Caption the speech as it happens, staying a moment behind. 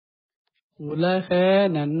உலக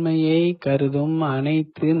நன்மையை கருதும்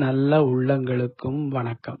அனைத்து நல்ல உள்ளங்களுக்கும்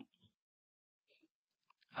வணக்கம்.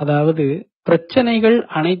 அதாவது பிரச்சனைகள்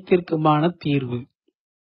அனைத்திற்குமான தீர்வு.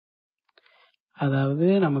 அதாவது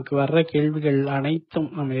நமக்கு வர்ற கேள்விகள் அனைத்தும்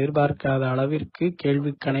நம்ம எதிர்பார்க்காத அளவிற்கு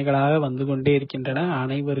கேள்வி கணைகளாக வந்து கொண்டே இருக்கின்றன.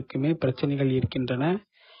 அனைவருக்குமே பிரச்சனைகள் இருக்கின்றன.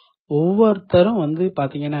 ஒவ்வொருத்தரும்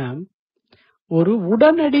பாத்தீங்கன்னா ஒரு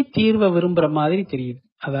உடனடி தீர்வை விரும்புற மாதிரி தெரியுது.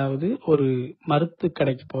 அதாவது ஒரு மருந்து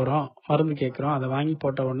கடைக்கு போறோம், மருந்து கேட்கிறோம், அதை வாங்கி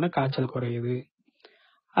போட்ட உடனே காய்ச்சல் குறையுது.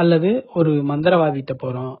 அல்லது ஒரு மந்திரவாதிட்ட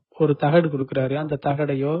போறோம், ஒரு தகடு கொடுக்கறாரு, அந்த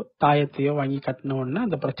தகடையோ தாயத்தையோ வாங்கி கட்டின உடனே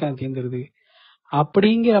அந்த பிரச்சனை தீர்ந்துருது.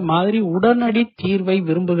 அப்படிங்கிற மாதிரி உடனடி தீர்வை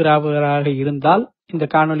விரும்புகிறவராக இருந்தால் இந்த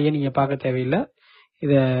காணொலியை நீங்க பார்க்க தேவையில்லை.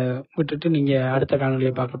 இத விட்டுட்டு நீங்க அடுத்த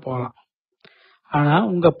காணொலியை பார்க்க போகலாம். ஆனா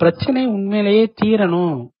உங்க பிரச்சனை உண்மையிலேயே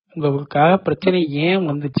தீரணும், உங்களுக்காக பிரச்சனை ஏன்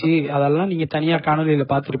வந்துச்சு அதெல்லாம் நீங்க தனியா காணொலியில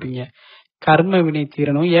பார்த்திருப்பீங்க. கர்ம வினை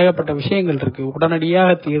தீரணும், ஏகப்பட்ட விஷயங்கள் இருக்கு.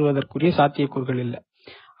 உடனடியாக தீர்வதற்குரிய சாத்தியக்கூறுகள் இல்லை.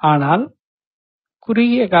 ஆனால்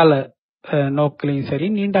குறுகிய கால நோக்கிலையும் சரி,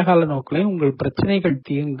 நீண்ட கால நோக்கிலையும் உங்கள் பிரச்சனைகள்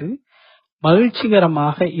தீர்ந்து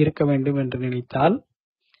மகிழ்ச்சிகரமாக இருக்க வேண்டும் என்று நினைத்தால்,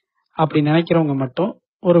 அப்படி நினைக்கிறவங்க மட்டும்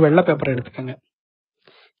ஒரு வெள்ளை பேப்பர் எடுத்துக்கங்க.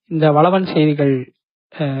 இந்த வளவன் செய்திகள்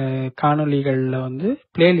காணொலிகள்ல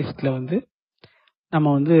பிளேலிஸ்ட்ல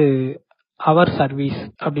நம்ம அவர் சர்வீஸ்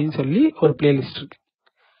அப்படின்னு சொல்லி ஒரு பிளேலிஸ்ட் இருக்கு.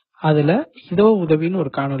 அதுல இதோ உதவின்னு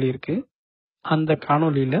ஒரு காணொலி இருக்கு. அந்த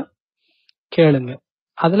காணொலியில கேளுங்க.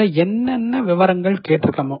 அதுல என்னென்ன விவரங்கள்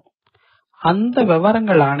கேட்டிருக்கமோ அந்த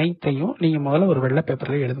விவரங்கள் அனைத்தையும் நீங்க முதல்ல ஒரு வெள்ளை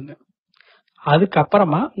பேப்பர்ல எழுதுங்க.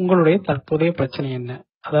 அதுக்கப்புறமா உங்களுடைய தற்போதைய பிரச்சனை என்ன,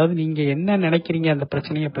 அதாவது நீங்க என்ன நினைக்கிறீங்க அந்த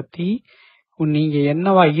பிரச்சனைய பத்தி, நீங்க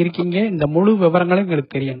என்னவா இருக்கீங்க, இந்த முழு விவரங்களும்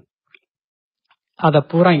எங்களுக்கு தெரியணும். அத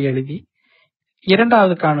பூரா எழுதி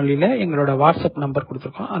இரண்டாவது காணொலியில எங்களோட வாட்ஸ்அப் நம்பர்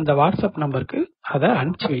கொடுத்துருக்கோம். அந்த வாட்ஸ்அப் நம்பருக்கு அதை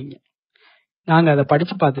அனுப்பிச்சு வைங்க. நாங்க அதை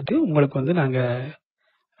படிச்சு பார்த்துட்டு உங்களுக்கு நாங்க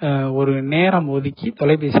ஒரு நேரம் ஒதுக்கி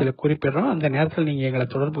தொலைபேசியில குறிப்பிடுறோம். அந்த நேரத்தில் நீங்க எங்களை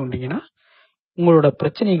தொடர்பு கொண்டீங்கன்னா உங்களோட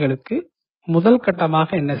பிரச்சனைகளுக்கு முதல் கட்டமாக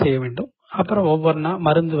என்ன செய்ய வேண்டும், அப்புறம் ஒவ்வொரு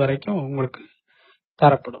மருந்து வரைக்கும் உங்களுக்கு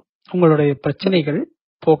தரப்படும். உங்களுடைய பிரச்சனைகள்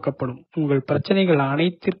போக்கப்படும். உங்கள் பிரச்சனைகள்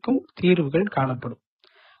அனைத்திற்கும் தீர்வுகள் காணப்படும்.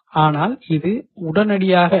 ஆனால் இது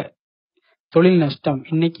உடனடியாக தொழில் நஷ்டம்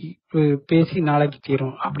இன்னைக்கு பேசி நாளைக்கு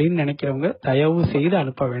தீரும் அப்படின்னு நினைக்கிறவங்க தயவு செய்து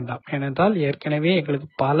அனுப்ப வேண்டாம். ஏனென்றால் ஏற்கனவே எங்களுக்கு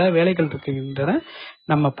பல வேலைகள் இருக்கின்றன.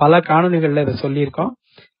 நம்ம பல காணொலிகள்ல இதை சொல்லியிருக்கோம்.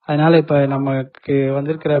 அதனால இப்ப நமக்கு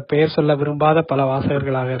வந்திருக்கிற பெயர் சொல்ல விரும்பாத பல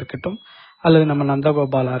வாசகர்களாக இருக்கட்டும், அல்லது நம்ம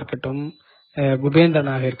நந்தகோபாலா இருக்கட்டும்,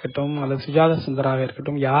 குபேந்திரனாக இருக்கட்டும், அல்லது சுஜாதா சுந்தராக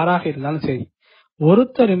இருக்கட்டும், யாராக இருந்தாலும் சரி,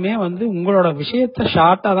 ஒருத்தருமே உங்களோட விஷயத்த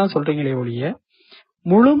ஷார்ட்டா தான் சொல்றீங்களே ஒழிய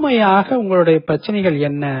முழுமையாக உங்களுடைய பிரச்சனைகள்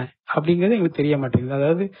என்ன அப்படிங்கிறது எங்களுக்கு தெரிய மாட்டேங்குது.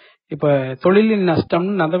 அதாவது இப்ப தொழிலில்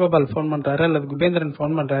நஷ்டம்னு நந்தகோபால் போன் பண்றாரு அல்லது குபேந்திரன்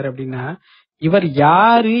போன் பண்றாரு அப்படின்னா இவர்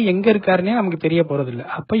யாரு எங்க இருக்காருன்னே நமக்கு தெரிய போறது இல்லை.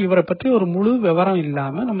 அப்ப இவரை பற்றி ஒரு முழு விவரம்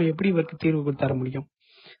இல்லாம நம்ம எப்படி இவருக்கு தீர்வு தர முடியும்?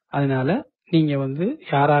 அதனால நீங்க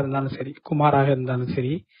யாரா இருந்தாலும் சரி, குமாராக இருந்தாலும்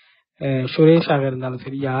சரி, சுரேஷாக இருந்தாலும்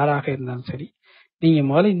சரி, யாராக இருந்தாலும் சரி, நீங்க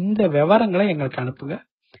முதல்ல இந்த விவரங்களை எங்களுக்கு அனுப்புங்க.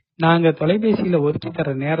 நாங்க தொலைபேசியில ஒதுக்கி தர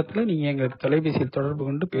நேரத்துல நீங்க எங்களுக்கு தொலைபேசியில் தொடர்பு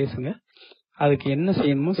கொண்டு பேசுங்க. அதுக்கு என்ன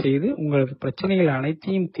செய்யணுமோ செய்து உங்களுக்கு பிரச்சனைகள்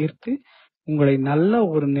அனைத்தையும் தீர்த்து உங்களை நல்ல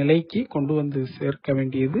ஒரு நிலைக்கு கொண்டு வந்து சேர்க்க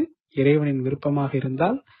வேண்டியது இறைவனின் விருப்பமாக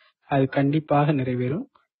இருந்தால் அது கண்டிப்பாக நிறைவேறும்.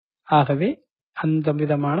 ஆகவே அந்த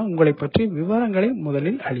விதமான உங்களை பற்றி விவரங்களை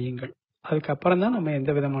முதலில் அழியுங்கள். அதுக்கப்புறம் தான் நம்ம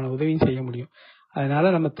எந்த விதமான உதவியும் செய்ய முடியும். அதனால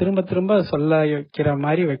நம்ம திரும்ப திரும்ப சொல்ல வைக்கிற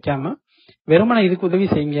மாதிரி வைக்காம, வெறுமனை இதுக்கு உதவி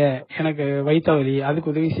செய்யுங்க, எனக்கு வயிற்று வலி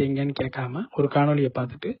அதுக்கு உதவி செய்யுங்கன்னு கேட்காம ஒரு காணொலியை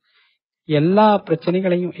பார்த்துட்டு எல்லா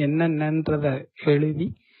பிரச்சனைகளையும் என்னென்னன்றத எழுதி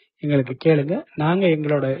எங்களுக்கு கேளுங்க. நாங்க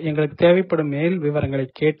எங்களுக்கு தேவைப்படும் மேல் விவரங்களை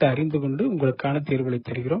கேட்டு அறிந்து கொண்டு உங்களுக்கான தீர்வுகளை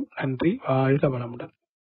தருகிறோம். நன்றி. வாழ்க வளமுடன்.